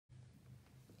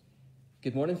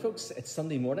Good morning, folks. It's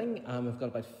Sunday morning. We've got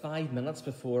about 5 minutes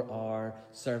before our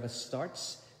service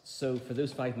starts. So for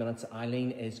those 5 minutes,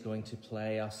 Eileen is going to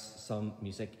play us some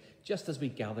music just as we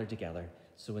gather together.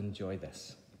 So enjoy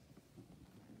this.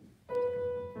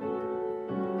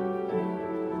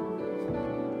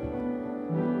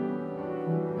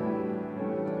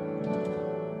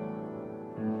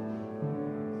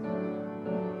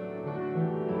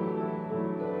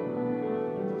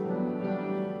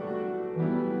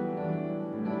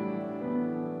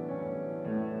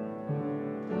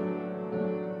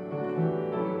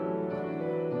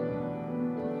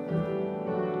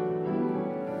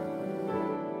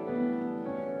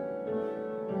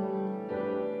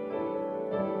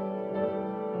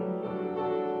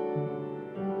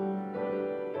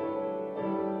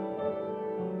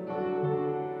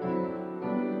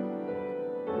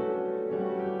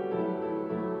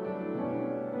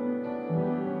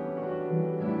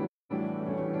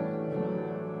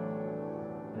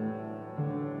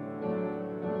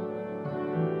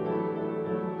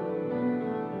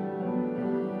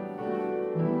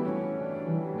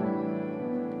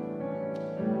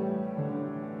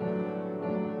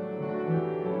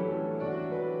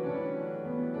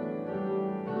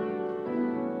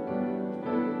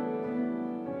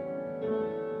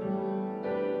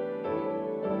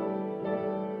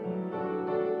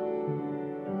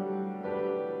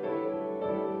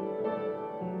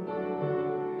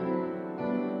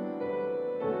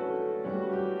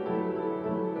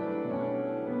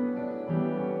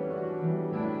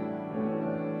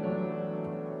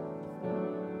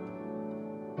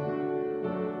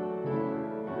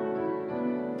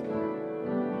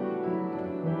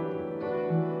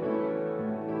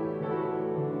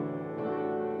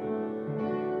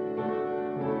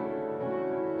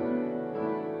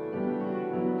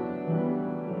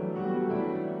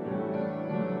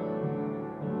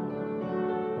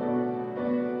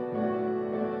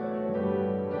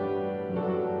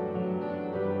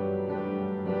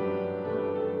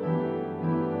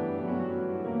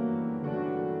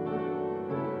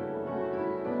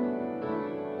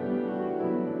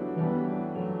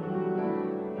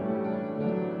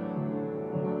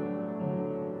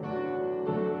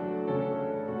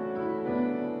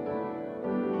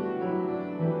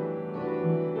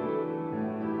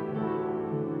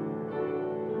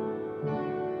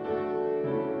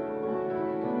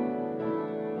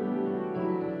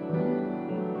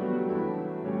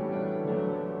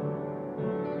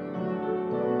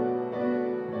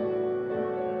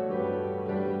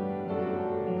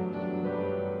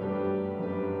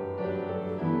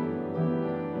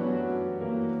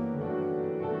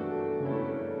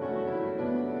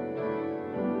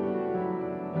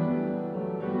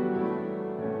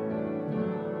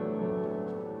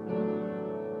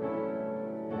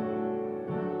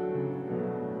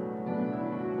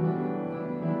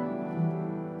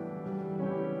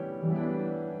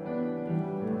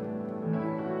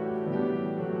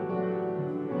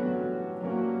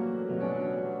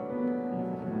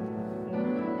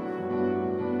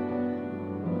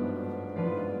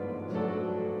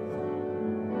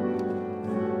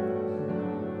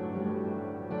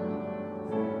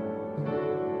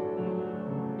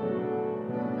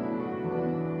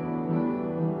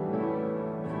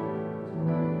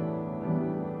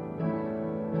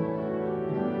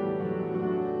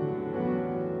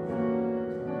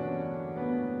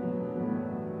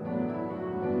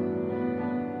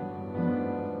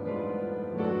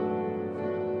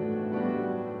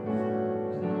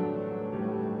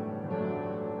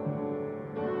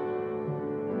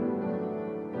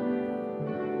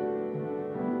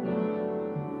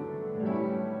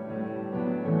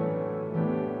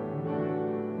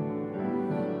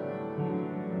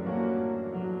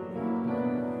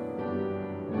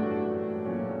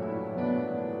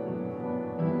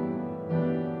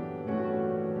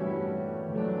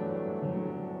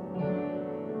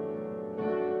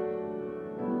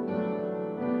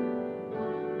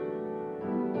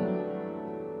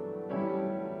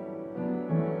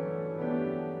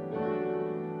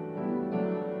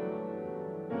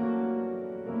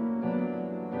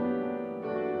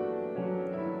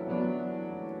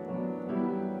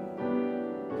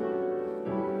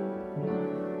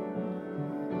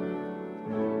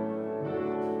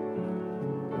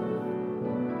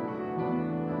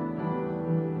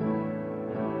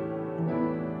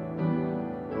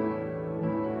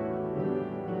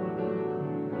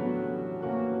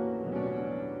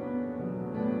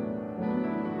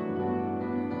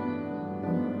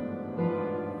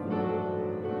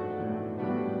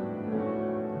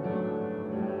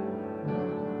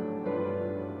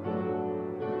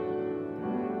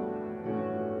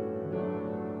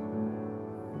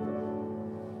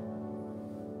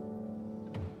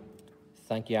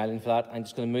 Thank you, Eileen, for that. I'm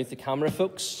just going to move the camera,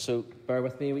 folks, so bear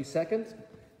with me a wee second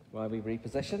while we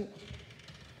reposition.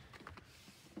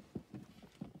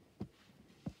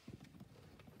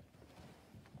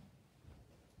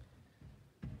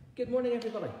 Good morning,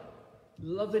 everybody.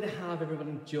 Lovely to have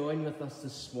everybody join with us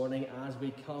this morning as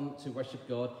we come to worship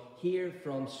God here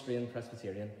from Strain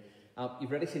Presbyterian.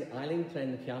 You've already seen Eileen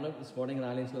playing the piano this morning, and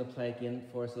Eileen's going to play again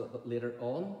for us a little bit later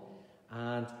on.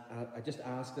 And I just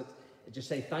ask that, just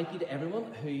say thank you to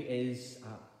everyone who is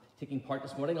taking part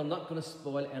this morning. I'm not going to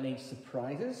spoil any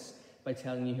surprises by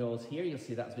telling you who all's here. You'll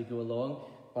see that as we go along.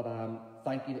 But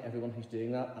thank you to everyone who's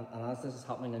doing that. And as this is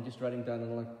happening, I'm just writing down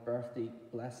another birthday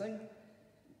blessing.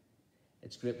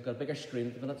 It's great. We've got a bigger screen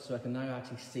at the minute, so I can now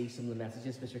actually see some of the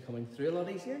messages which are coming through a lot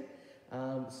easier.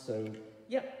 So,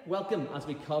 yeah, welcome as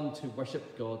we come to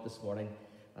worship God this morning.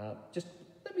 Just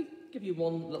let me give you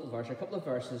one little verse, a couple of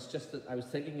verses, just that I was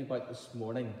thinking about this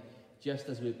morning, just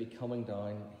as we'd be coming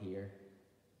down here.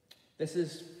 This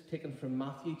is taken from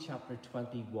Matthew chapter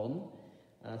 21.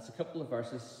 It's a couple of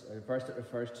verses, a verse that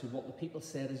refers to what the people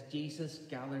said as Jesus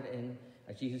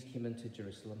came into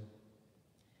Jerusalem.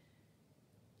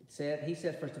 He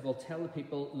said, first of all, tell the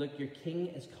people, look, your king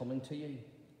is coming to you.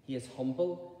 He is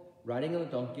humble, riding on a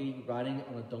donkey, riding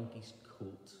on a donkey's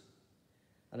colt.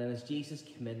 And then as Jesus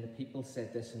came in, the people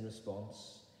said this in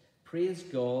response: praise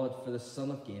God for the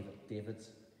Son of David.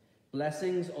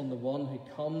 Blessings on the one who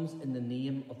comes in the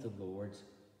name of the Lord.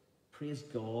 Praise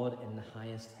God in the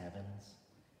highest heavens.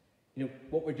 You know,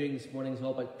 what we're doing this morning is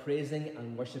all about praising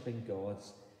and worshipping God.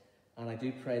 And I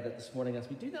do pray that this morning, as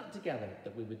we do that together,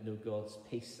 that we would know God's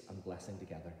peace and blessing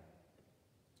together.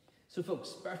 So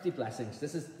folks, birthday blessings.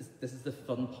 This is the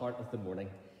fun part of the morning.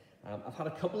 I've had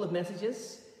a couple of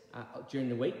messages during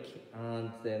the week,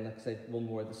 and then, like I said, one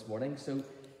more this morning. So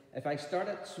if I start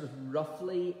it sort of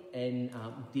roughly in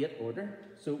date order.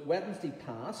 So Wednesday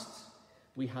past,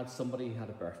 we had somebody who had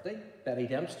a birthday. Betty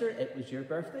Dempster, it was your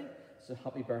birthday, so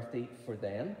happy birthday for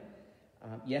them.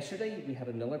 Yesterday, we had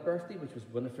another birthday, which was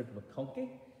Winifred McConkey.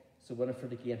 So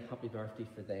Winifred, again, happy birthday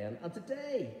for them. And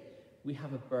today, we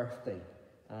have a birthday.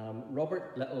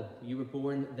 Robert Little, you were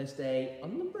born this day a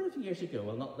number of years ago.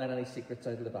 I'll not let any secrets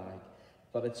out of the bag,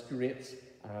 but it's great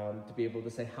to be able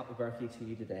to say happy birthday to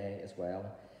you today as well.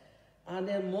 And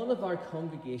then one of our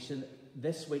congregation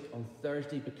this week on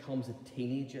Thursday becomes a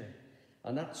teenager,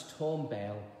 and that's Tom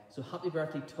Bell. So happy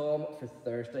birthday, Tom, for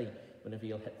Thursday, whenever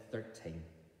you'll hit 13.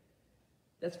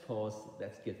 Let's pause.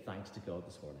 Let's give thanks to God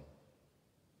this morning.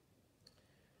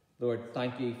 Lord,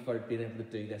 thank you for being able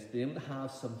to do this, being able to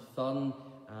have some fun,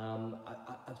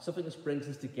 something which brings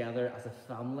us together as a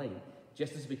family,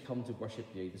 just as we come to worship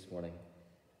you this morning.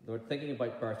 Lord, thinking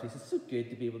about birthdays, it's so good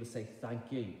to be able to say thank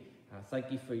you.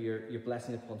 Thank you for your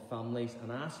blessing upon families,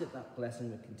 and ask that that blessing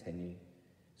would continue.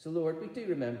 So Lord, we do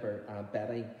remember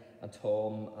Betty and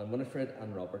Tom and Winifred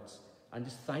and Robert, and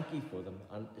just thank you for them,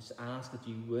 and just ask that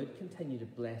you would continue to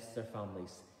bless their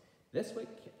families this week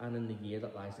and in the year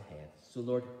that lies ahead. So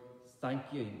Lord, thank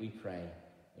you, we pray,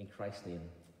 in Christ's name,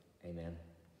 amen.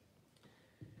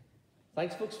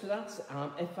 Thanks, folks, for that.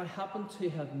 If I happen to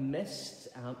have missed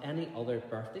any other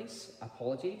birthdays,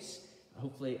 apologies.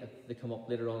 Hopefully, if they come up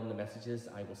later on in the messages,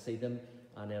 I will see them,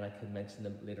 and then I can mention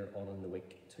them later on in the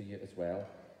week to you as well.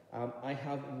 I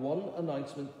have one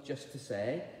announcement just to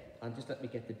say, and just let me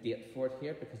get the date for it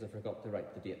here, because I forgot to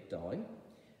write the date down.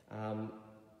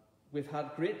 We've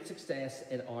had great success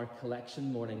in our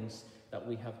collection mornings that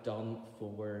we have done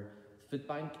for Food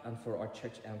Bank and for our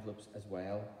church envelopes as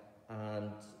well.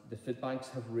 And the food banks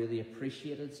have really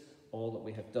appreciated all that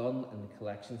we have done and the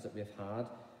collections that we have had.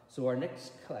 So our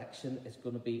next collection is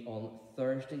going to be on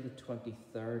Thursday, the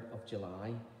 23rd of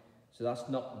July. So that's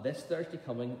not this Thursday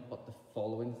coming, but the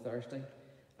following Thursday.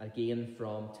 Again,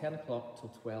 from 10 o'clock till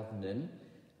 12 noon.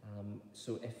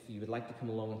 So if you would like to come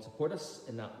along and support us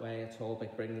in that way at all by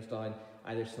bringing us down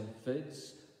either some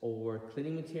foods or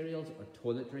cleaning materials or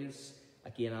toiletries,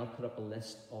 again, I'll put up a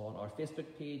list on our Facebook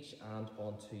page and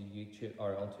onto YouTube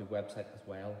or onto website as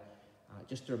well,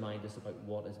 just to remind us about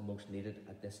what is most needed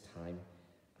at this time.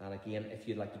 And again, if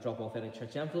you'd like to drop off any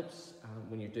church envelopes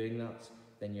when you're doing that,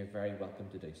 then you're very welcome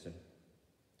to do so.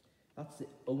 That's the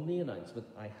only announcement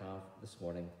I have this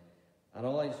morning. And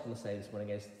all I just want to say this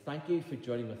morning is thank you for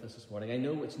joining with us this morning. I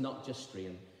know it's not just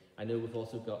Strain. I know we've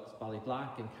also got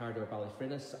Ballyblack and Cardor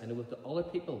Ballyfrinis. I know we've got other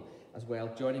people as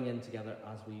well joining in together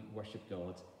as we worship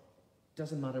God.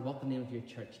 Doesn't matter what the name of your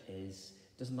church is.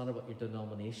 Doesn't matter what your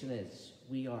denomination is.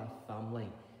 We are a family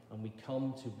and we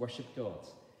come to worship God.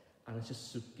 And it's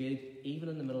just so good, even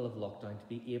in the middle of lockdown, to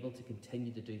be able to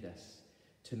continue to do this,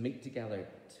 to meet together,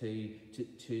 to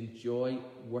enjoy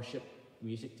worship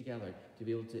music together, to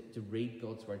be able to read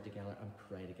God's word together and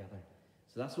pray together.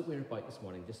 So that's what we're about this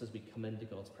morning, just as we come into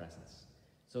God's presence.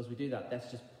 So as we do that,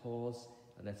 let's just pause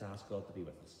and let's ask God to be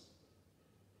with us.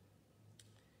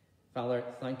 Father,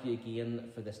 thank you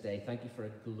again for this day. Thank you for a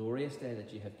glorious day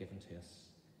that you have given to us.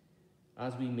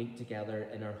 As we meet together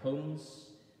in our homes,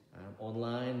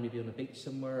 online, maybe on a beach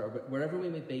somewhere, or wherever we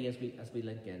may be as we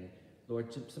link in,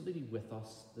 Lord, simply be with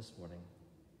us this morning.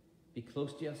 Be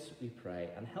close to us, we pray,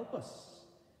 and help us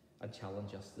and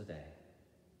challenge us today.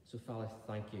 So, Father,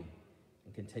 thank you,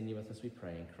 and continue with us, we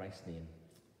pray, in Christ's name.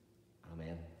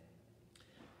 Amen.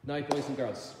 Now, boys and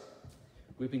girls,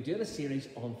 we've been doing a series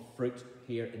on fruit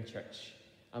here in church,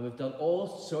 and we've done all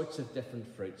sorts of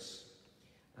different fruits.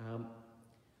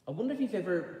 I wonder if you've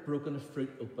ever broken a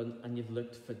fruit open and you've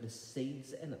looked for the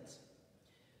seeds in it.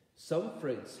 Some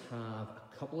fruits have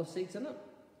a couple of seeds in it.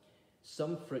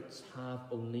 Some fruits have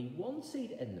only one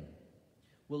seed in them.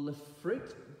 Well, the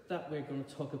fruit that we're going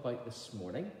to talk about this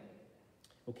morning,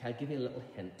 okay, I'll give you a little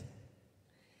hint.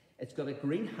 It's got a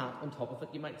green hat on top of it,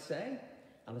 you might say,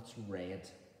 and it's red.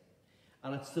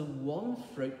 And it's the one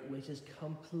fruit which is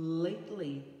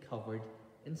completely covered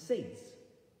in seeds.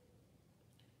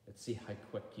 Let's see how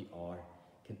quick you are.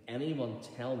 Can anyone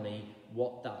tell me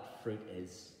what that fruit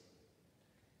is?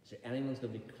 Is there anyone who's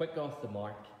going to be quick off the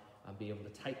mark and be able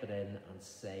to type it in and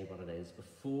say what it is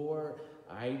before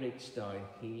I reach down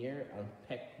here and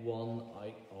pick one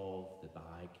out of the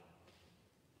bag?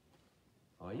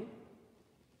 Are you?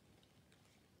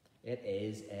 It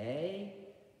is a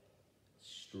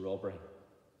strawberry.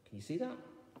 Can you see that?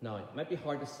 Now, it might be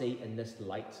hard to see in this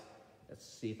light. Let's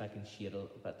see if I can shade it a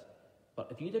little bit. But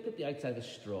if you look at the outside of a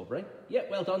strawberry, yeah,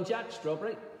 well done, Jack,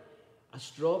 strawberry. A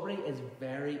strawberry is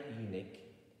very unique.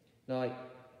 Now,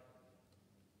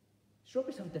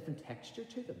 strawberries have a different texture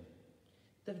to them.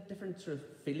 They have a different sort of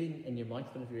feeling in your mouth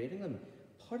whenever you're eating them.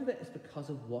 Part of it is because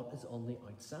of what is on the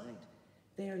outside.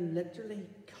 They are literally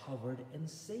covered in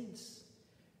seeds.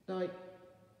 Now,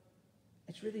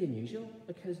 it's really unusual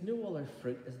because no other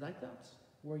fruit is like that,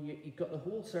 where you've got the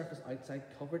whole surface outside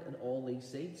covered in all these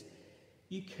seeds.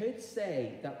 You could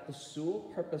say that the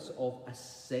sole purpose of a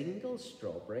single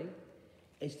strawberry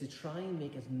is to try and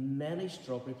make as many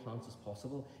strawberry plants as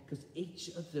possible, because each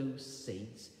of those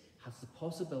seeds has the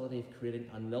possibility of creating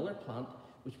another plant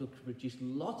which will produce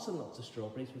lots and lots of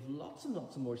strawberries with lots and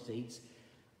lots of more seeds,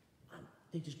 and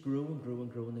they just grow and grow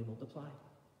and grow and they multiply.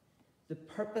 The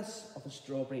purpose of a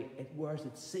strawberry, it wears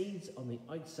its seeds on the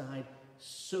outside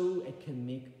so it can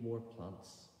make more plants.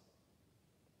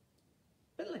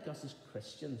 A bit like us as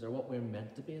Christians, or what we're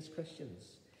meant to be as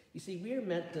Christians. You see, we're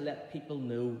meant to let people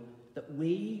know that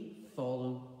we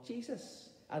follow Jesus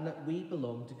and that we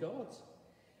belong to God.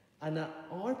 And that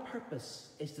our purpose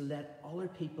is to let other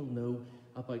people know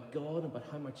about God, about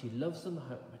how much he loves them,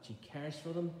 how much he cares for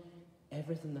them,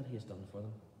 everything that he has done for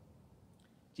them.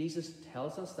 Jesus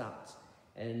tells us that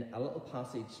in a little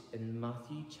passage in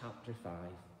Matthew chapter 5.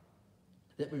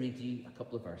 Let me read you a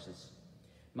couple of verses.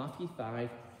 Matthew 5,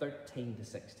 13 to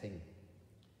 16.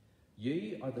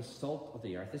 You are the salt of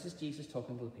the earth. This is Jesus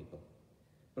talking to the people.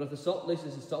 But if the salt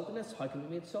loses its saltiness, how can it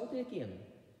be made salty again?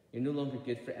 You're no longer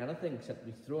good for anything except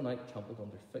to be thrown out, trampled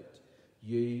underfoot.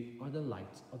 You are the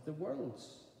light of the world.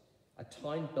 A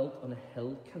town built on a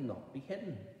hill cannot be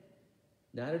hidden.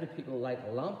 Neither do people light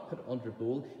a lamp, put it under a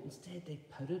bowl. Instead, they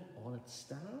put it on its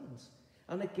stand,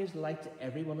 and it gives light to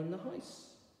everyone in the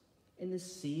house. In the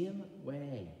same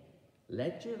way,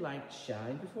 let your light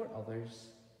shine before others,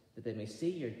 that they may see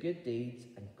your good deeds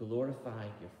and glorify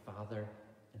your Father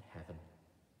in heaven.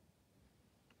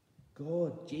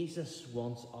 God, Jesus,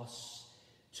 wants us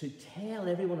to tell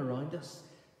everyone around us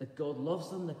that God loves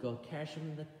them, that God cares for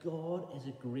them, that God is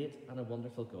a great and a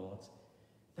wonderful God.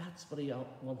 That's what he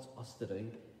wants us to do.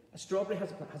 A strawberry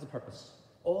has a purpose.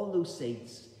 All those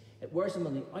seeds, it wears them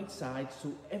on the outside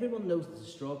so everyone knows it's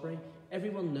a strawberry.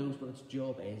 Everyone knows what its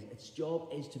job is. Its job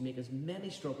is to make as many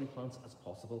strawberry plants as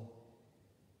possible.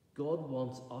 God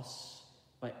wants us,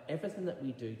 by everything that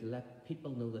we do, to let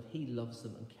people know that he loves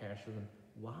them and cares for them.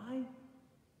 Why?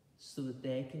 So that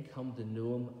they can come to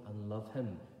know him and love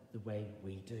him the way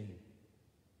we do.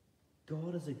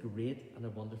 God is a great and a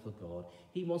wonderful God.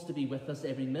 He wants to be with us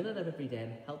every minute of every day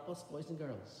and help us, boys and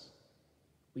girls.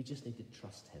 We just need to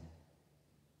trust him.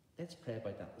 Let's pray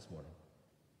about that this morning.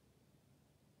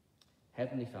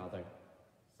 Heavenly Father,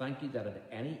 thank you that at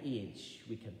any age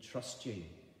we can trust you.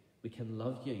 We can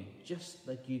love you just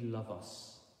like you love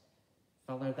us.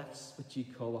 Father, that's what you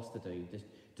call us to do,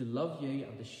 to love you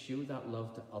and to show that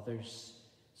love to others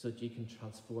so that you can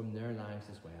transform their lives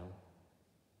as well.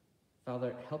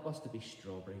 Father, help us to be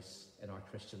strawberries in our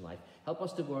Christian life. Help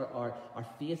us to wear our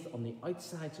faith on the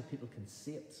outside so people can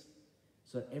see it,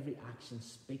 so that every action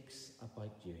speaks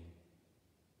about you.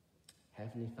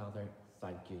 Heavenly Father,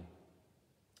 thank you.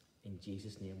 In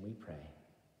Jesus' name we pray.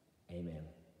 Amen.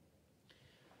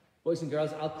 Boys and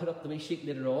girls, I'll put up the wee sheet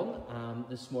later on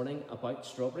this morning about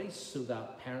strawberries so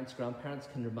that parents, grandparents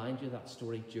can remind you of that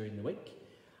story during the week.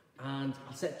 And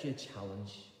I'll set you a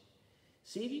challenge.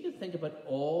 See if you can think about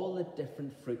all the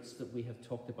different fruits that we have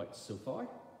talked about so far.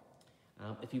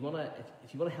 If you want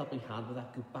to help me hand with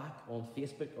that, go back on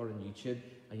Facebook or on YouTube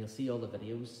and you'll see all the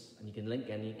videos and you can link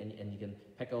any and you can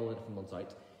pick all the different ones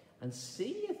out and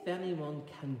see if anyone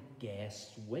can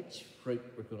guess which fruit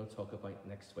we're going to talk about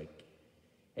next week.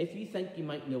 If you think you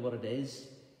might know what it is,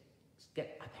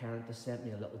 get a parent to send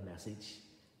me a little message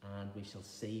and we shall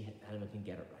see if anyone can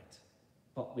get it right.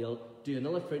 But we'll do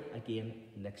another fruit again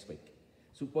next week.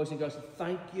 So boys and girls,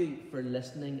 thank you for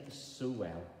listening so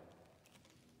well.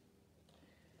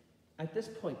 At this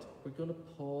point, we're going to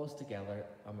pause together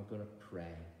and we're going to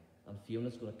pray. And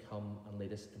Fiona's going to come and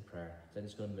lead us in prayer. So I'm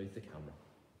just going to move the camera.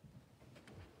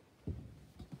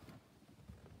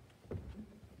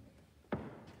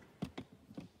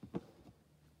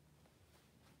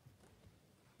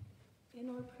 In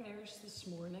our prayers this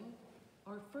morning,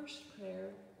 our first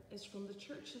prayer is from the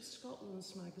Church of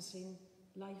Scotland's magazine,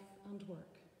 Life and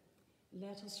Work.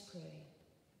 Let us pray.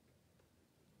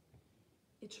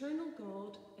 Eternal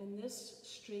God, in this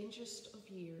strangest of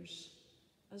years,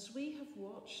 as we have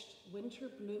watched winter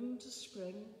bloom to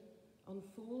spring,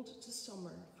 unfold to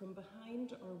summer from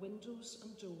behind our windows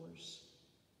and doors,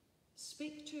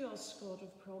 speak to us, God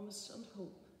of promise and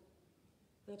hope,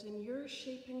 that in your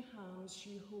shaping hands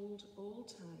you hold all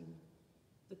time,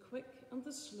 the quick and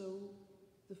the slow,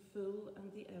 the full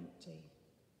and the empty.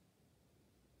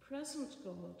 Present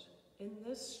God, in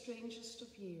this strangest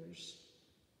of years,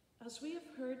 as we have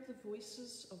heard the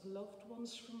voices of loved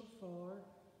ones from afar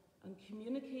and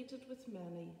communicated with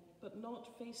many, but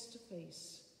not face to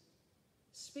face,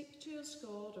 speak to us,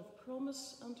 God of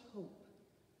promise and hope,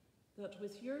 that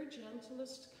with your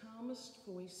gentlest, calmest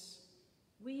voice,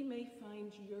 we may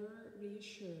find your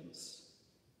reassurance,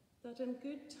 that in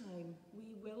good time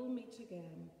we will meet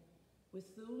again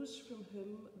with those from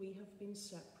whom we have been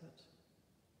separate.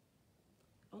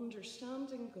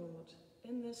 Understanding God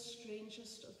in this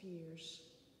strangest of years,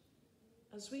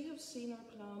 as we have seen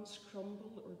our plans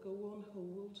crumble or go on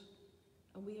hold,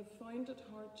 and we have found it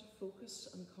hard to focus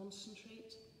and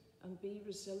concentrate and be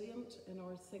resilient in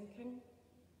our thinking,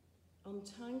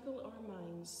 untangle our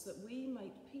minds that we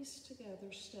might piece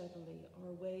together steadily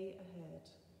our way ahead.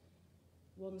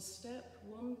 One step,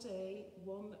 one day,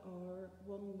 1 hour,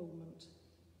 1 moment,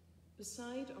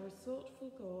 beside our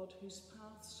thoughtful God whose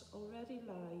paths already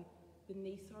lie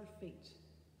beneath our feet,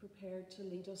 prepared to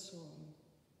lead us on.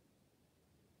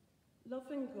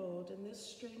 Loving God in this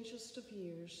strangest of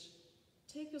years,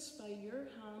 take us by your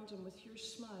hand and with your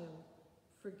smile,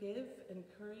 forgive,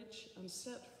 encourage and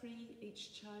set free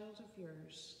each child of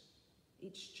yours,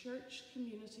 each church,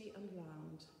 community and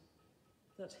land,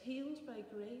 that healed by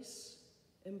grace,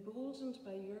 emboldened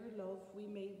by your love, we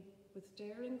may with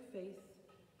daring faith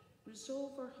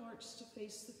resolve our hearts to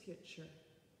face the future,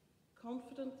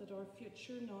 confident that our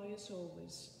future now as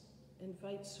always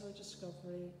invites our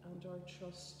discovery and our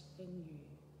trust in you.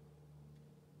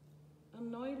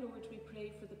 And now, Lord, we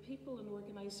pray for the people and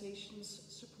organisations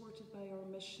supported by our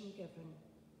mission giving.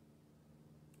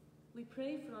 We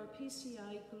pray for our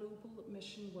PCI global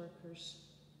mission workers,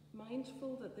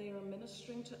 mindful that they are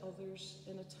ministering to others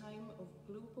in a time of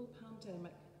global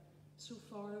pandemic so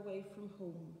far away from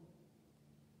home.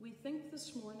 We think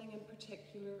this morning in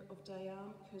particular of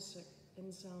Diane Cusick in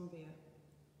Zambia.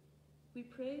 We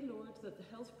pray, Lord, that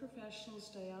the health professionals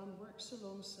Diane works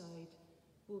alongside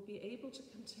will be able to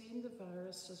contain the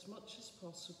virus as much as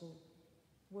possible,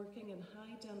 working in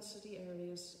high-density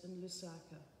areas in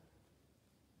Lusaka.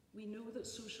 We know that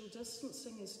social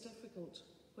distancing is difficult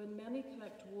when many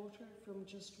collect water from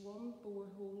just one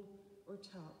borehole or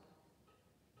tap.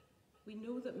 We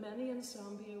know that many in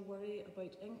Zambia worry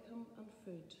about income and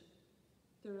food.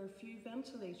 There are few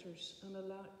ventilators and a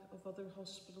lack of other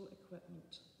hospital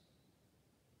equipment.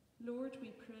 Lord,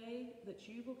 we pray that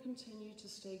you will continue to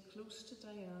stay close to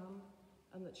Diane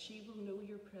and that she will know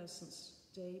your presence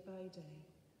day by day.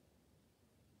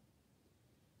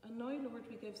 And now, Lord,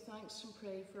 we give thanks and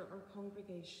pray for our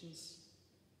congregations.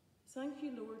 Thank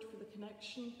you, Lord, for the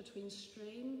connection between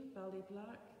Strain,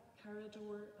 Ballyblack,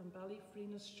 Carrador and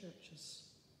Ballyfreenis churches.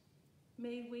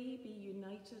 May we be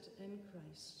united in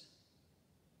Christ.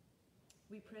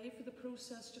 We pray for the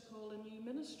process to call a new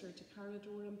minister to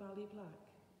Carradore and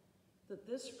Ballyblack, that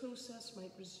this process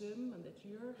might resume and that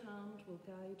your hand will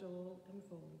guide all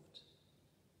involved.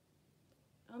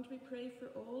 And we pray for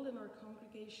all in our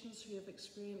congregations who have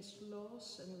experienced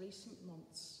loss in recent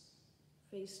months,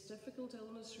 faced difficult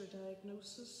illness or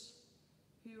diagnosis,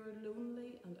 who are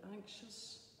lonely and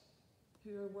anxious,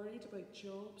 who are worried about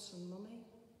jobs and money,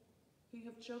 who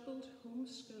have juggled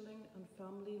homeschooling and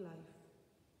family life.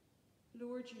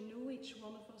 Lord, you know each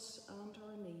one of us and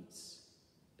our needs.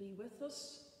 Be with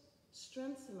us,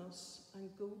 strengthen us, and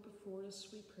go before us,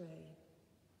 we pray.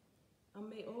 And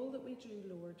may all that we do,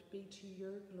 Lord, be to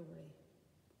your glory.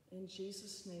 In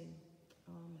Jesus' name,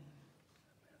 amen.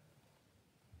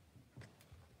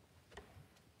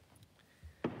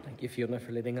 Thank you, Fiona,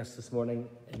 for leading us this morning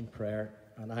in prayer.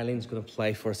 And Eileen's going to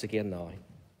play for us again now.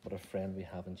 What a friend we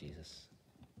have in Jesus.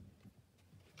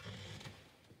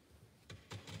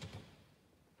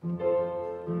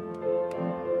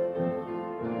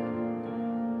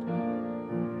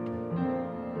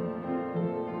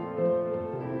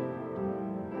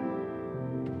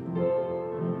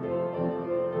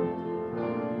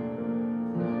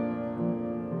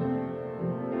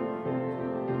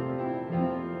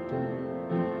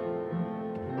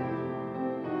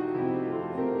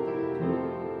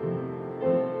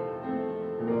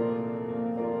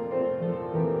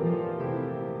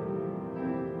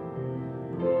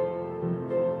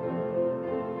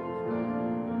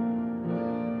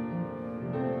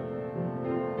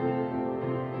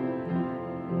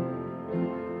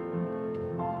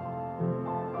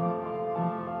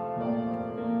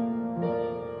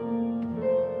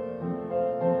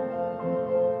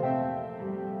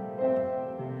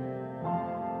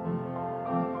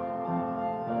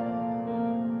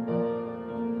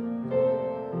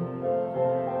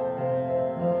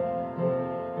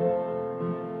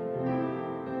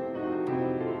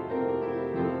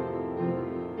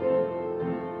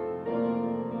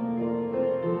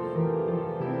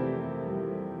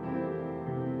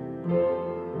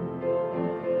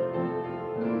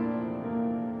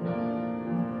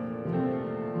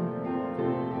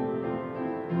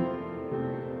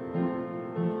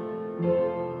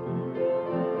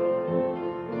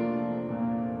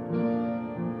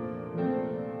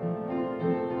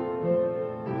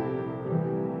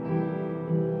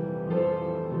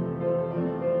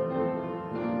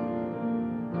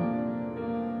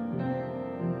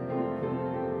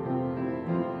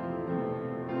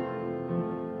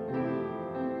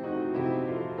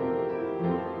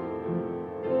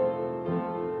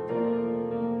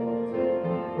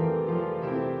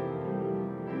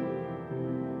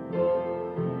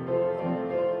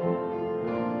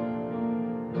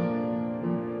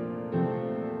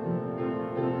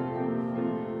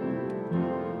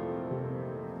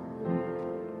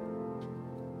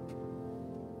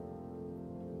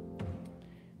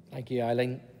 Thank you,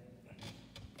 Eileen.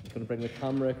 I'm going to bring the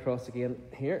camera across again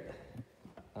here.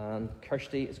 And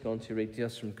Kirsty is going to read to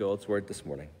us from God's Word this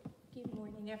morning. Good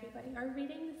morning, everybody. Our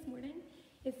reading this morning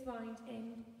is found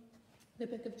in the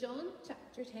book of John,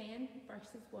 chapter 10,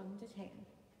 verses 1 to 10.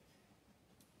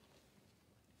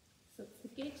 So it's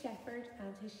the Good Shepherd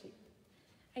and his sheep.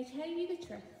 I tell you the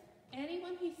truth,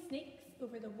 anyone who sneaks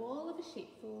over the wall of a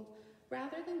sheepfold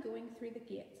rather than going through the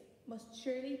gate must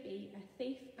surely be a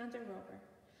thief and a robber.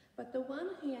 But the one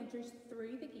who enters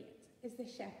through the gate is the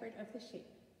shepherd of the sheep.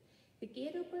 The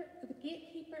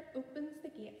gatekeeper opens the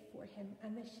gate for him,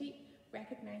 and the sheep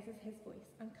recognizes his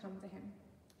voice and come to him.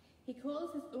 He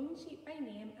calls his own sheep by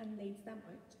name and leads them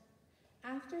out.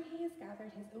 After he has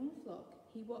gathered his own flock,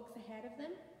 he walks ahead of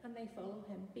them, and they follow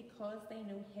him because they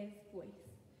know his voice.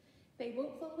 They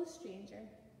won't follow a stranger.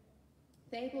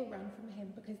 They will run from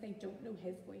him because they don't know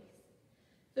his voice.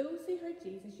 Those who heard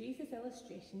Jesus use this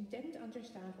illustration didn't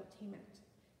understand what he meant,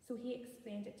 so he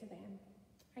explained it to them.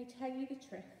 I tell you the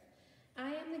truth,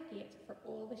 I am the gate for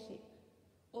all the sheep.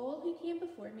 All who came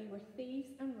before me were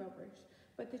thieves and robbers,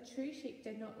 but the true sheep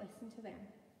did not listen to them.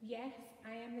 Yes,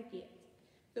 I am the gate.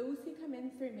 Those who come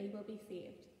in through me will be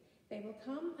saved. They will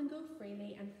come and go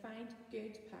freely and find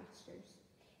good pastures.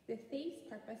 The thief's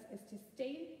purpose is to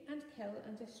steal and kill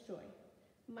and destroy.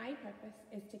 My purpose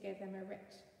is to give them a rich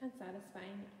and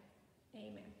satisfying life.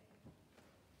 Amen.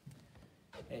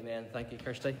 Amen. Thank you,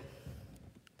 Kirsty.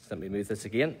 Just let me move this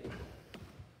again.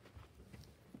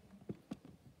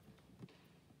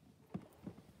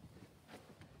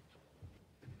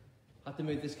 I have to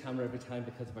move this camera every time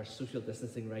because of our social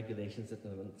distancing regulations at the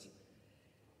moment.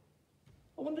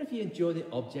 I wonder if you enjoy the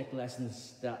object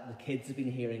lessons that the kids have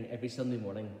been hearing every Sunday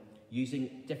morning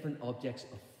using different objects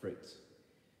of fruit.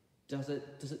 Does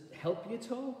it help you at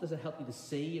all? Does it help you to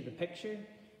see the picture?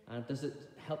 And does it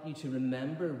help you to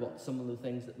remember what some of the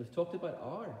things that we've talked about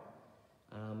are?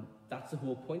 That's the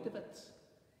whole point of it.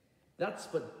 That's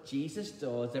what Jesus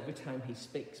does every time he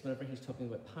speaks, whenever he's talking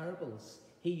about parables.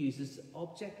 He uses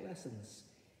object lessons.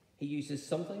 He uses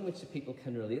something which the people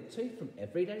can relate to from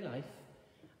everyday life,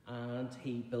 and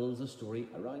he builds a story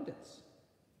around it.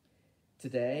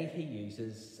 Today, he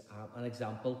uses an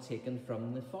example taken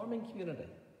from the farming community.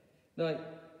 Now,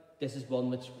 this is one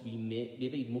which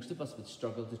maybe most of us would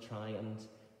struggle to try and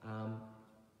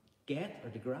get or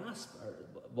to grasp, or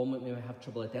one that we may have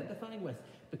trouble identifying with,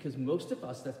 because most of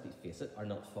us, let's face it, are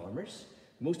not farmers.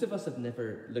 Most of us have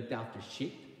never looked after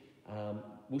sheep.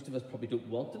 Most of us probably don't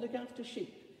want to look after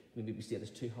sheep. Maybe we see it as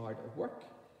too hard at work.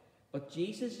 But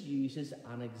Jesus uses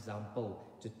an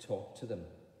example to talk to them.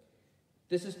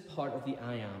 This is part of the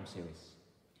I Am series.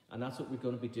 And that's what we're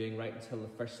going to be doing right until the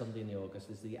first Sunday in August,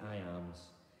 is the I Ams.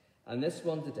 And this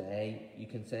one today, you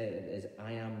can say it is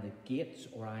I am the gate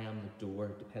or I am the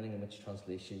door, depending on which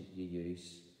translation you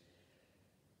use.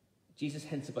 Jesus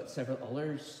hints about several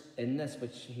others in this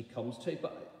which he comes to,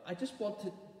 but I just want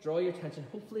to draw your attention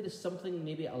hopefully to something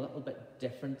maybe a little bit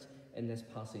different in this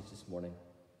passage this morning.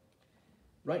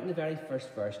 Right in the very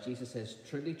first verse, Jesus says,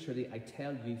 "Truly, truly, I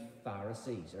tell you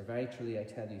Pharisees," or "Very truly, I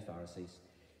tell you Pharisees."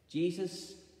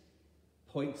 Jesus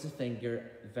points a finger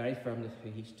very firmly at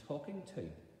who he's talking to.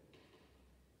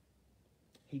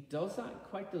 He does that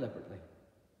quite deliberately.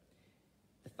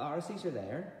 The Pharisees are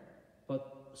there,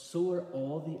 but so are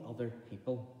all the other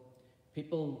people.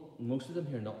 People, most of them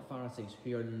who are not Pharisees,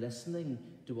 who are listening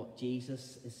to what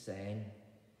Jesus is saying,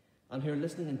 and who are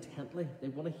listening intently. They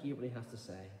want to hear what he has to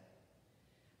say.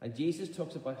 And Jesus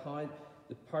talks about how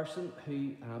the person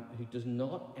who does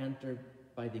not enter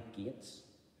by the gates,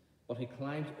 but who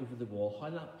climbs over the wall, how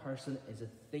that person is a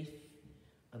thief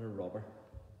and a robber.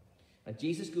 And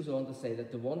Jesus goes on to say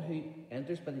that the one who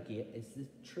enters by the gate is the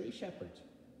true shepherd.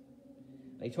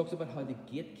 And he talks about how the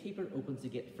gatekeeper opens the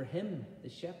gate for him, the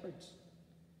shepherd.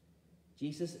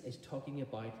 Jesus is talking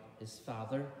about his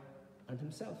Father and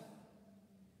himself.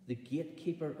 The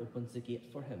gatekeeper opens the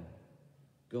gate for him.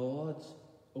 God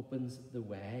opens the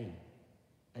way.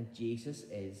 And Jesus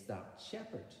is that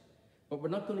shepherd. But we're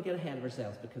not going to get ahead of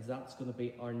ourselves, because that's going to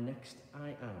be our next I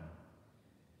am.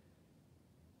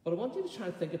 But I want you to try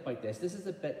and think about this. This is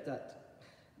a bit that,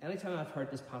 anytime I've heard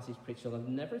this passage preached on, I've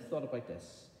never thought about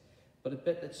this. But a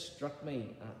bit that struck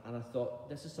me, and I thought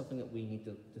this is something that we need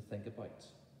to think about.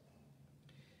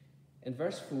 In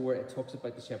verse 4, it talks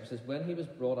about the shepherd. It says, when he was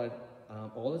brought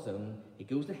out all his own, he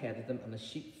goes ahead of them, and the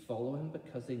sheep follow him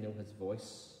because they know his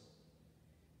voice.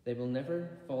 They will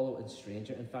never follow a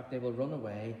stranger. In fact, they will run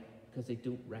away because they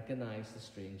don't recognize the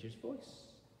stranger's voice.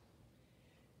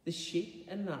 The sheep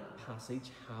in that passage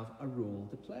have a role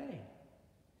to play.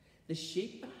 The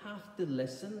sheep have to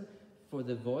listen for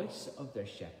the voice of their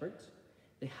shepherd.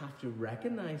 They have to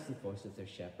recognize the voice of their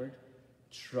shepherd,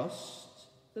 trust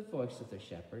the voice of their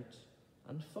shepherd,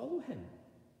 and follow him.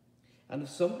 And if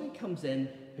somebody comes in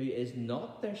who is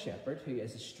not their shepherd, who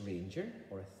is a stranger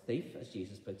or a thief, as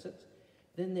Jesus puts it,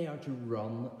 then they are to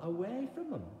run away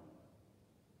from him.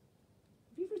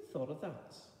 Have you ever thought of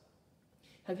that?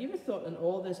 Have you ever thought in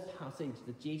all this passage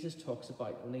that Jesus talks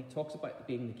about, when he talks about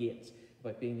being the gate,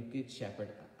 about being the good shepherd,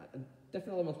 and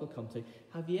different elements we'll come to,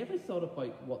 have you ever thought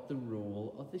about what the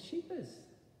role of the sheep is?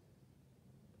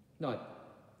 Now,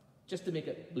 just to make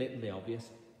it blatantly obvious,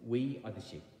 we are the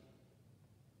sheep.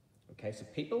 Okay, so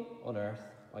people on earth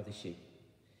are the sheep.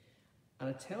 And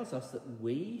it tells us that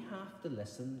we have to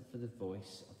listen for the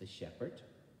voice of the shepherd,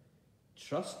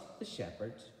 trust the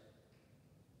shepherd,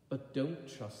 but don't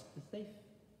trust the thief.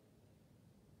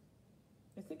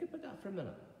 Now think about that for a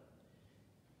minute.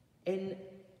 In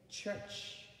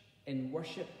church, in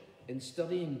worship, in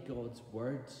studying God's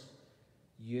words,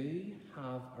 you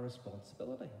have a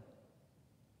responsibility.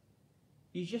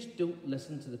 You just don't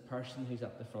listen to the person who's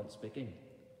at the front speaking.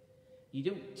 You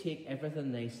don't take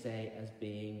everything they say as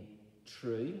being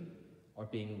true or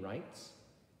being right.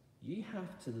 You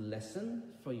have to listen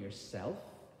for yourself,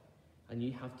 and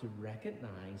you have to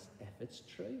recognize if it's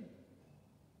true.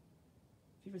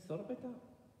 Have you ever thought about that?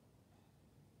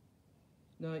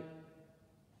 Now,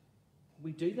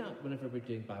 we do that whenever we're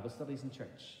doing Bible studies in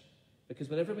church. Because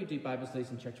whenever we do Bible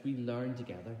studies in church, we learn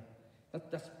together.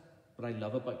 That's what I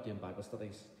love about doing Bible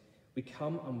studies. We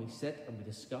come and we sit and we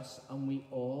discuss, and we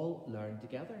all learn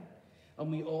together.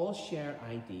 And we all share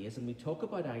ideas, and we talk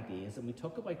about ideas, and we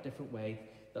talk about different ways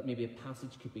that maybe a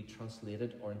passage could be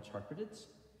translated or interpreted.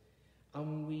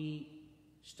 And we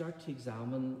start to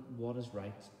examine what is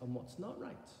right and what's not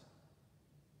right.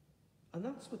 And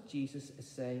that's what Jesus is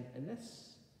saying in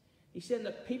this. He's saying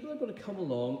that people are going to come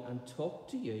along and talk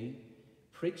to you,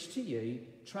 preach to you,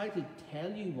 try to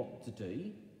tell you what to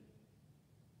do,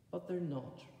 but they're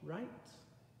not right.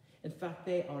 In fact,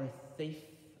 they are a thief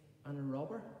and a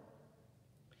robber.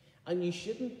 And you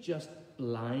shouldn't just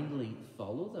blindly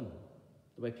follow them,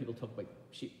 the way people talk about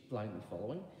sheep blindly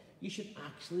following. You should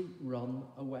actually run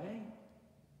away.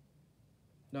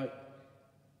 Now,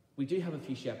 we do have a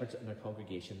few shepherds in our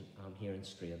congregation here in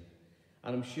Strahan.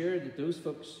 And I'm sure that those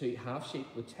folks who have sheep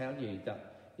would tell you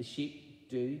that the sheep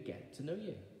do get to know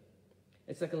you.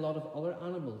 It's like a lot of other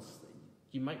animals.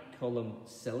 You might call them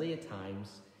silly at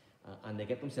times, and they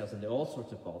get themselves into all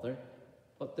sorts of bother,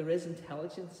 but there is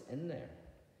intelligence in there.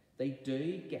 They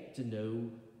do get to know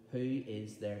who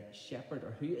is their shepherd,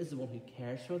 or who is the one who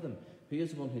cares for them, who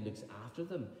is the one who looks after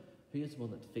them, who is the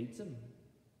one that feeds them.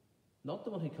 Not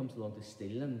the one who comes along to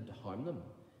steal them, to harm them,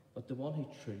 but the one who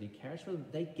truly cares for them.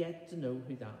 They get to know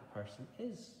who that person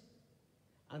is,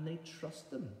 and they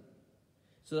trust them,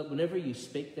 so that whenever you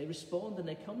speak, they respond and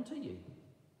they come to you.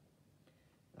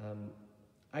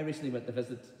 I recently went to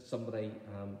visit somebody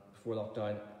before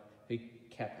lockdown who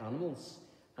kept animals,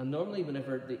 and normally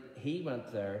whenever he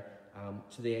went there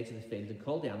to the edge of the field and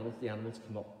called the animals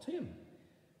come up to him.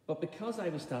 But because I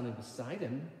was standing beside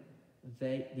him,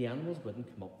 the animals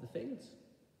wouldn't come up the fields.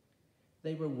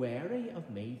 They were wary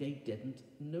of me. They didn't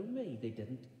know me. They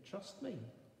didn't trust me.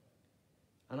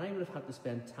 And I would have had to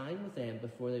spend time with them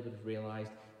before they would have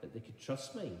realised that they could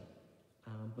trust me,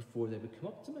 before they would come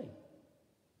up to me.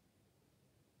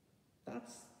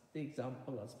 That's the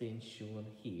example that's being shown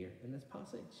here in this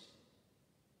passage.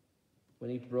 When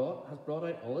he has brought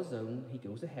out all his own, he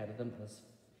goes ahead of them, and his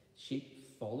sheep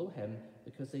follow him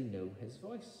because they know his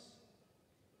voice.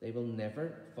 They will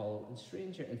never follow a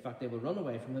stranger. In fact, they will run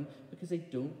away from him because they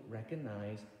don't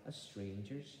recognise a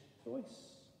stranger's voice.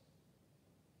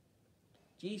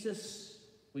 Jesus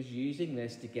was using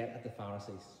this to get at the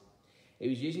Pharisees. He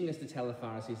was using this to tell the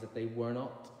Pharisees that they were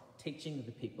not teaching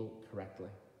the people correctly,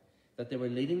 that they were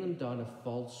leading them down a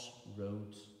false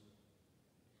road.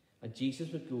 And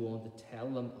Jesus would go on to tell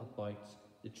them about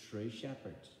the true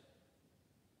shepherd.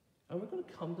 And we're going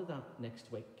to come to that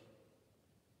next week.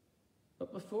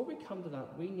 But before we come to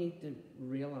that, we need to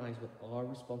realise what our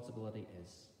responsibility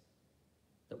is.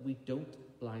 That we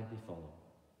don't blindly follow,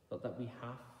 but that we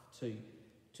have to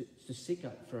seek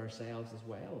out for ourselves as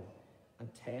well, and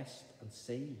test and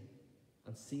see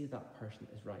if that person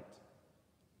is right.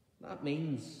 That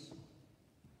means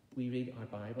we read our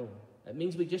Bible. It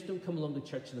means we just don't come along to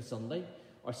church on a Sunday,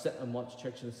 or sit and watch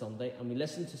church on a Sunday, and we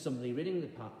listen to somebody reading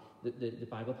the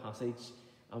Bible passage,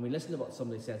 and we listen to what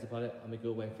somebody says about it, and we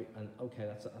go away and okay,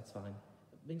 that's fine.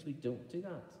 It means we don't do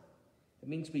that. It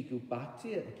means we go back to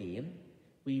it again,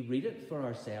 we read it for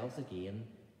ourselves again,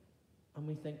 and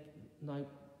we think, now,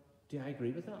 do I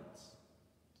agree with that?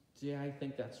 Do I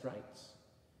think that's right?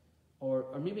 Or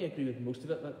maybe I agree with most of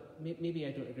it, but maybe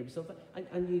I don't agree with something.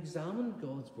 And you examine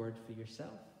God's word for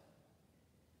yourself.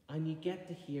 And you get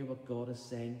to hear what God is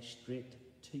saying straight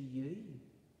to you.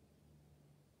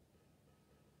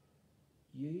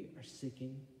 You are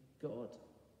seeking God.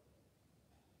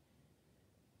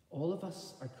 All of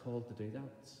us are called to do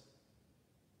that.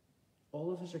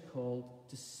 All of us are called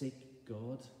to seek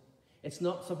God. It's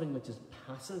not something which is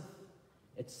passive.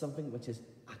 It's something which is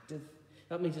active.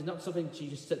 That means it's not something that you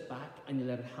just sit back and you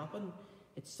let it happen.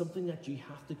 It's something that you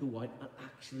have to go out and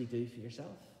actually do for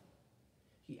yourself.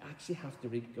 You actually have to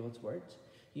read God's word.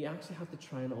 You actually have to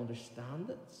try and understand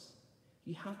it.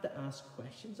 You have to ask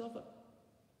questions of it.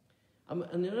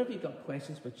 And whenever you've got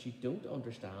questions which you don't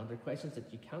understand, or questions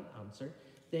that you can't answer,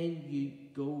 then you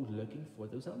go looking for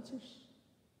those answers.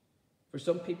 For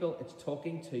some people, it's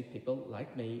talking to people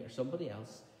like me or somebody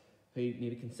else who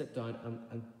maybe can sit down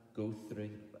and go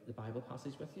through the Bible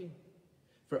passage with you.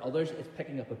 For others, it's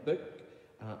picking up a book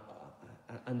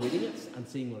and reading it and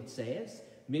seeing what it says.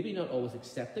 Maybe not always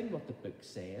accepting what the book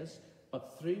says,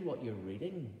 but through what you're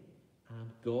reading,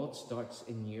 God starts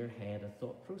in your head a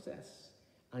thought process.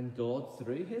 And God,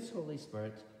 through his Holy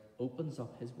Spirit, opens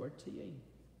up his word to you,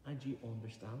 and you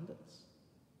understand it.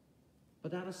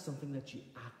 But that is something that you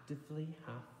actively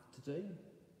have to do.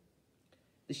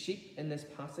 The sheep in this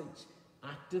passage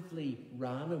actively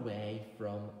ran away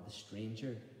from the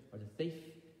stranger or the thief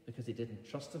because they didn't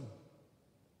trust him.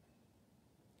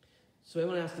 So I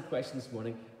want to ask the question this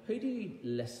morning, who do you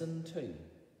listen to?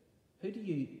 Who do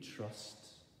you trust?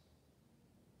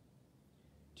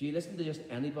 Do you listen to just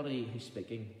anybody who's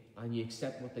speaking and you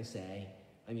accept what they say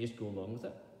and you just go along with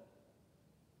it?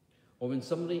 Or when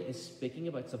somebody is speaking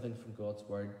about something from God's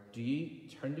word, do you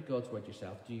turn to God's word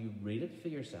yourself? Do you read it for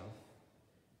yourself?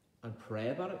 and pray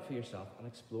about it for yourself and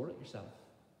explore it yourself.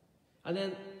 And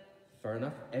then, fair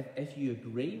enough, if you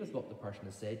agree with what the person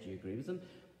has said, you agree with them.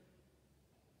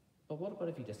 But what about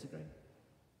if you disagree?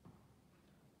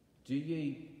 Do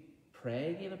you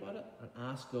pray again about it and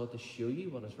ask God to show you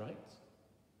what is right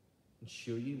and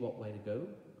show you what way to go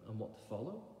and what to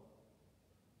follow?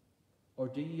 Or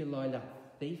do you allow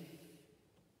that thief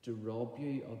to rob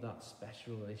you of that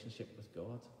special relationship with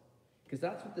God? Because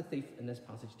that's what the thief in this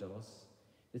passage does.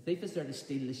 The thief is there to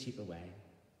steal the sheep away.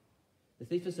 The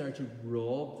thief is there to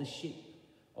rob the sheep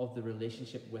of the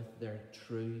relationship with their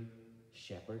true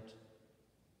shepherd.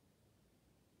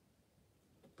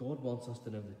 God wants us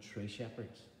to know the true shepherd.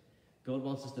 God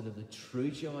wants us to know the true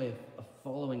joy of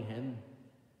following him,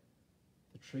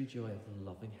 the true joy of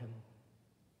loving him.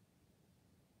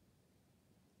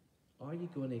 Are you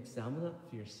going to examine that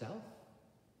for yourself?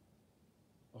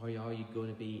 Or are you going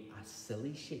to be a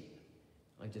silly sheep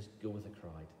and just go with the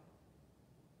crowd?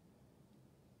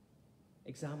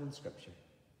 Examine Scripture.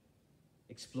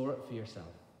 Explore it for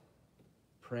yourself.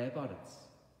 Pray about it.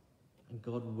 And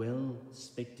God will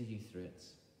speak to you through it.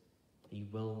 He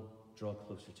will draw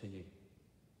closer to you.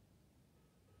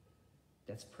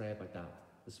 Let's pray about that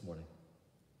this morning.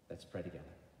 Let's pray together.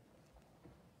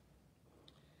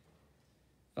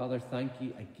 Father, thank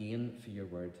you again for your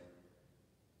word.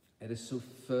 It is so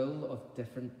full of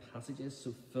different passages,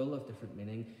 so full of different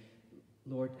meaning.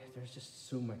 Lord, there's just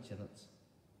so much in it.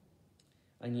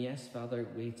 And yes, Father,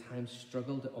 we at times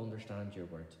struggle to understand your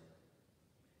word.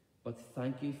 But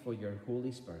thank you for your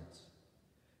Holy Spirit,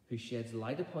 who sheds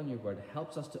light upon your word,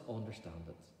 helps us to understand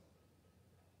it.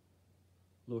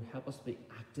 Lord, help us to be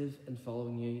active in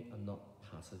following you and not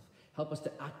passive. Help us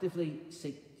to actively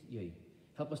seek you.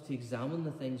 Help us to examine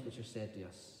the things which are said to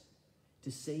us,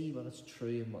 to see what is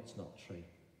true and what's not true.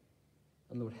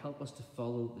 And Lord, help us to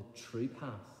follow the true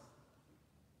path,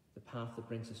 the path that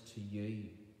brings us to you,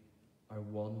 our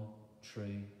one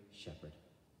true shepherd.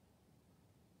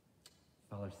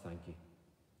 Father, thank you.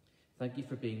 Thank you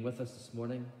for being with us this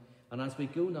morning. And as we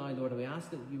go now, Lord, we ask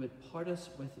that you would part us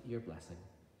with your blessing,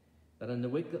 that in the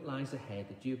week that lies ahead,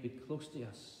 that you would be close to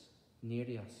us, near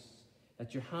to us,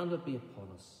 that your hand would be upon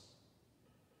us,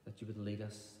 that you would lead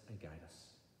us and guide us.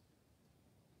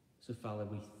 So, Father,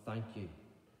 we thank you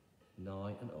now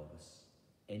and always.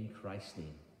 In Christ's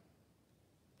name,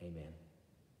 amen.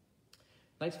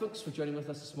 Thanks, folks, for joining with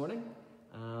us this morning.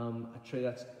 I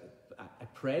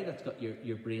pray that's got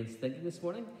your brains thinking this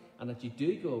morning, and that you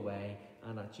do go away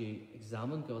and that you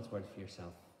examine God's word for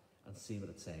yourself and see what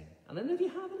it's saying. And then if you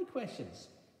have any questions,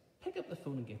 pick up the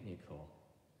phone and give me a call.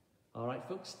 All right,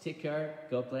 folks, take care.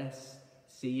 God bless.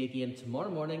 See you again tomorrow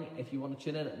morning if you want to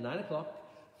tune in at 9 o'clock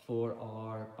for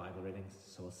our Bible readings.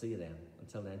 So I'll see you then.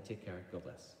 Until then, take care. God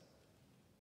bless.